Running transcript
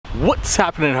What's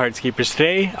happening, Hardscapers?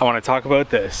 Today I want to talk about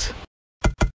this.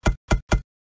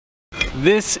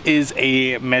 This is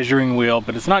a measuring wheel,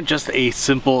 but it's not just a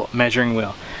simple measuring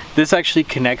wheel. This actually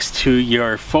connects to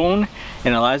your phone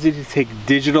and allows you to take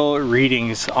digital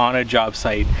readings on a job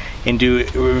site and do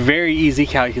very easy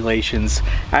calculations.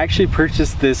 I actually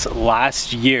purchased this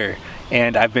last year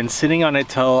and I've been sitting on it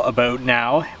till about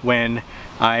now when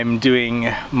I'm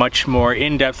doing much more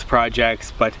in-depth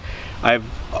projects, but I've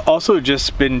also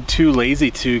just been too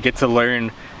lazy to get to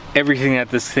learn everything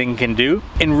that this thing can do.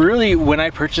 And really, when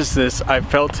I purchased this, I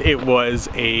felt it was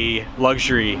a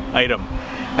luxury item.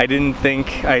 I didn't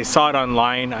think, I saw it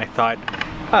online, I thought,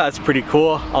 oh, that's pretty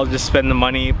cool, I'll just spend the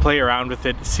money, play around with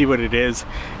it, see what it is.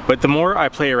 But the more I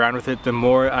play around with it, the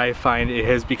more I find it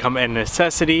has become a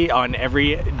necessity on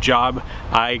every job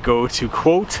I go to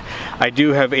quote. I do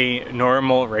have a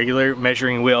normal, regular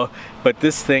measuring wheel, but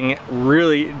this thing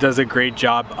really does a great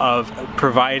job of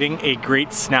providing a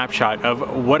great snapshot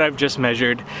of what I've just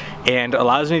measured and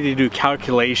allows me to do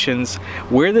calculations.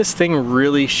 Where this thing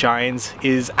really shines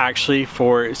is actually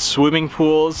for swimming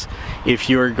pools, if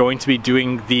you're going to be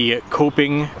doing the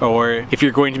coping, or if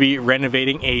you're going to be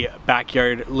renovating a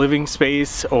backyard living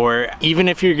space, or even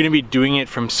if you're going to be doing it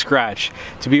from scratch.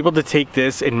 To be able to take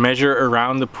this and measure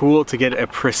around the pool to get a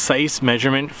precise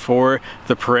measurement for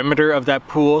the perimeter of that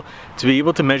pool, to be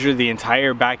able to measure the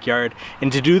entire backyard,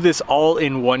 and to do this all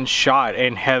in one shot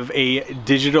and have a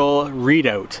digital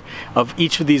readout of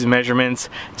each of these measurements,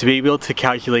 to be able to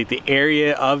calculate the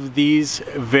area of these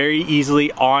very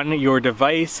easily on your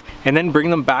device and then bring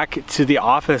them back to the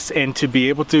office and to be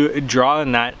able to draw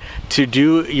on that to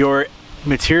do your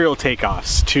material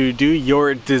takeoffs, to do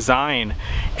your design.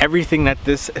 Everything that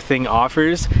this thing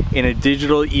offers in a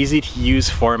digital, easy to use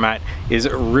format is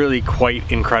really quite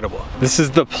incredible. This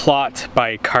is the Plott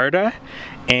by Carta,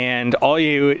 and all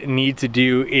you need to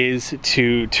do is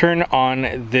to turn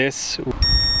on this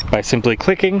by simply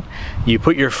clicking. You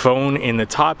put your phone in the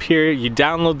top here, you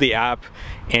download the app,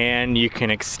 and you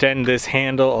can extend this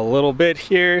handle a little bit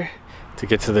here to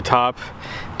get to the top,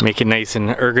 make it nice and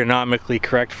ergonomically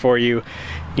correct for you.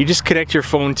 You just connect your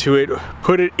phone to it,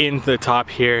 put it in the top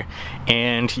here,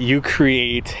 and you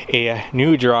create a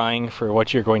new drawing for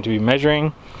what you're going to be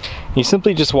measuring. You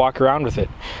simply just walk around with it.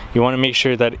 You want to make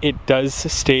sure that it does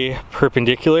stay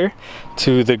perpendicular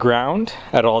to the ground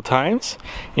at all times,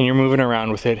 and you're moving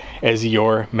around with it as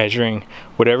you're measuring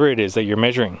whatever it is that you're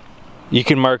measuring. You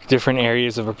can mark different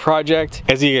areas of a project.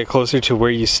 As you get closer to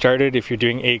where you started, if you're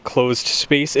doing a closed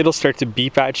space, it'll start to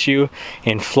beep at you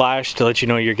and flash to let you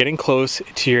know you're getting close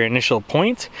to your initial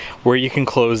point where you can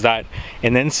close that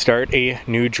and then start a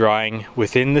new drawing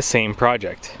within the same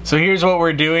project. So here's what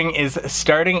we're doing, is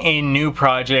starting a new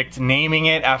project, naming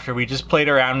it after we just played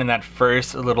around in that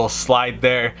first little slide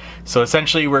there. So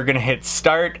essentially we're gonna hit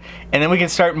start, and then we can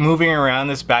start moving around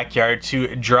this backyard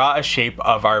to draw a shape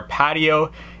of our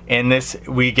patio. And this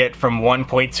we get from one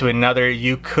point to another.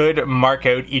 You could mark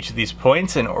out each of these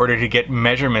points in order to get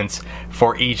measurements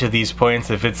for each of these points.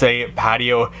 If it's a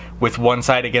patio with one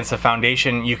side against a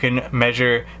foundation, you can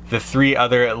measure the 3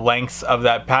 other lengths of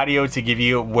that patio to give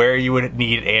you where you would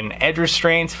need an edge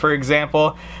restraint, for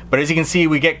example. But as you can see,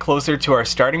 we get closer to our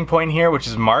starting point here, which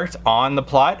is marked on the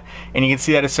plot, and you can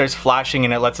see that it starts flashing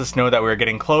and it lets us know that we're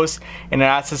getting close, and it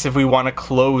asks us if we want to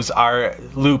close our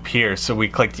loop here. So we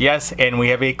clicked yes, and we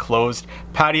have a closed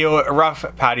patio, a rough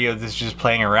patio that's just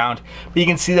playing around. But you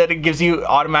can see that it gives you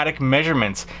automatic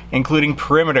measurements, including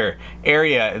perimeter,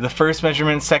 area, the first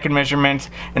measurement, second measurement,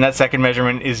 and that second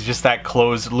measurement is just that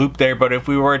closed loop there. But if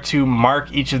we were to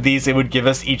mark each of these, it would give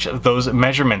us each of those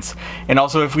measurements. And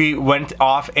also if we went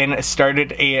off and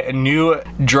started a new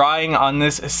drawing on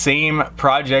this same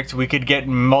project, we could get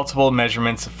multiple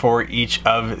measurements for each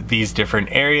of these different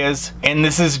areas. And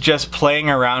this is just playing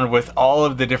around with all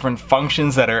of the different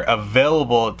functions that are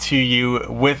available to you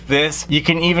with this. You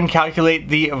can even calculate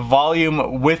the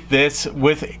volume with this,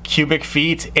 with cubic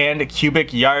feet and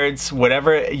cubic yards,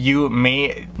 whatever you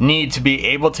may need to be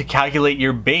able to calculate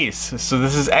your base. So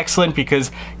this is excellent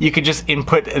because you could just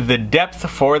input the depth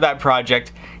for that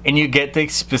project and you get the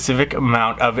specific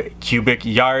amount of cubic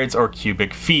yards or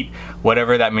cubic feet,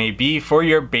 whatever that may be for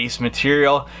your base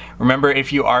material. Remember,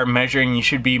 if you are measuring, you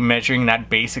should be measuring that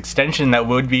base extension that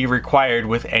would be required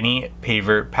with any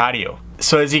paver patio.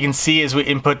 So as you can see, as we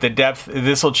input the depth,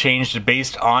 this will change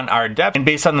based on our depth and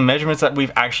based on the measurements that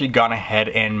we've actually gone ahead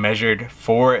and measured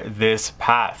for this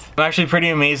path. I'm actually pretty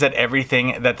amazed at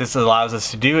everything that this allows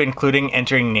us to do, including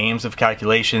entering names of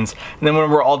calculations. And then when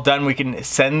we're all done, we can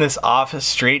send this off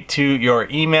straight to your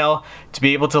email to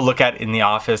be able to look at in the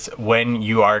office when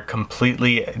you are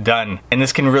completely done. And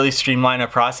this can really streamline a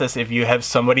process if you have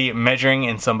somebody measuring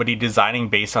and somebody designing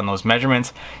based on those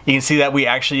measurements. You can see that we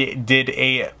actually did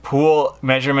a pool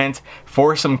measurement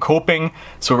for some coping,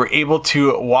 so we're able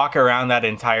to walk around that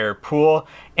entire pool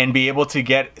and be able to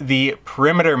get the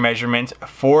perimeter measurement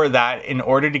for that in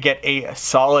order to get a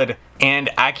solid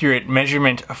and accurate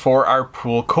measurement for our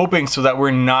pool coping, so that we're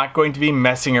not going to be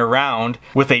messing around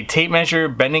with a tape measure,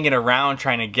 bending it around,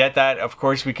 trying to get that. Of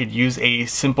course, we could use a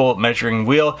simple measuring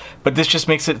wheel, but this just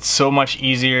makes it so much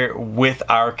easier with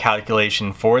our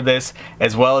calculation for this,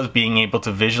 as well as being able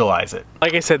to visualize it.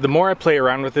 Like I said, the more I play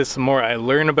around with this, the more I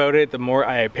learn about it, the more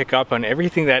I pick up on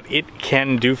everything that it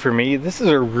can do for me. This is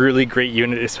a really great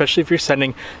unit, especially if you're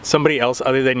sending somebody else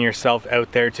other than yourself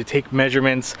out there to take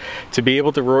measurements, to be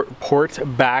able to report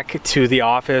back to the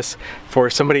office for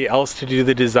somebody else to do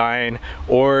the design,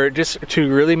 or just to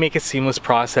really make a seamless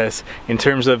process in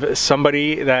terms of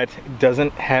somebody that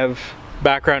doesn't have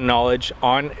background knowledge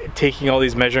on taking all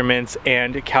these measurements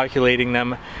and calculating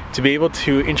them, to be able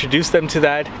to introduce them to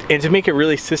that and to make a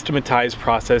really systematized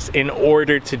process in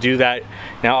order to do that.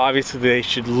 Now obviously they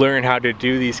should learn how to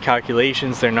do these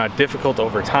calculations. They're not difficult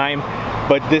over time,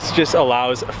 but this just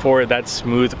allows for that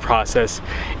smooth process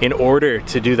in order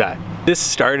to do that. This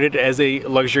started as a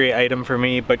luxury item for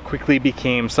me, but quickly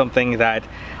became something that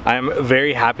I'm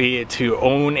very happy to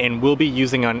own and will be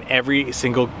using on every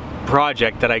single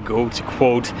project that I go to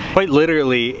quote. Quite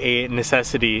literally a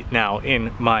necessity now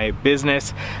in my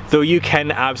business, though you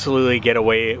can absolutely get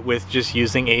away with just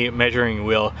using a measuring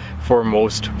wheel for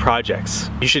most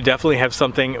projects. You should definitely have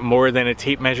something more than a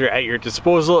tape measure at your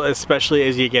disposal, especially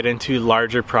as you get into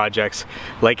larger projects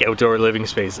like outdoor living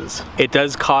spaces. It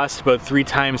does cost about 3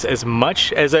 times as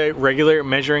much as a regular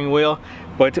measuring wheel,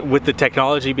 but with the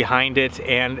technology behind it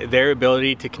and their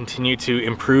ability to continue to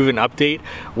improve and update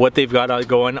what they've got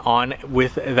going on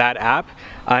with that app,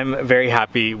 I'm very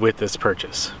happy with this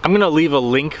purchase. I'm gonna leave a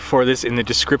link for this in the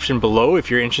description below if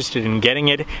you're interested in getting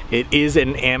it. It is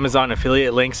an Amazon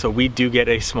affiliate link, so we do get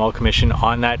a small commission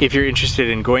on that. If you're interested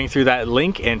in going through that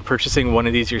link and purchasing one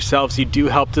of these yourselves, you do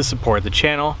help to support the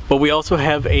channel. But we also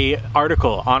have an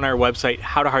article on our website,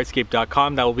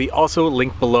 howtohardscape.com, that will be also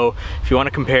linked below if you want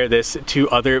to compare this to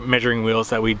other measuring wheels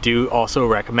that we do also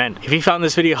recommend. If you found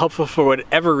this video helpful for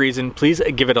whatever reason, please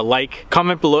give it a like,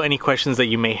 comment below any questions that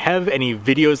you may have, any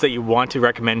videos that you want to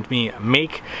recommend me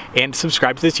make, and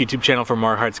subscribe to this YouTube channel for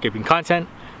more hardscaping content.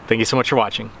 Thank you so much for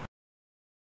watching.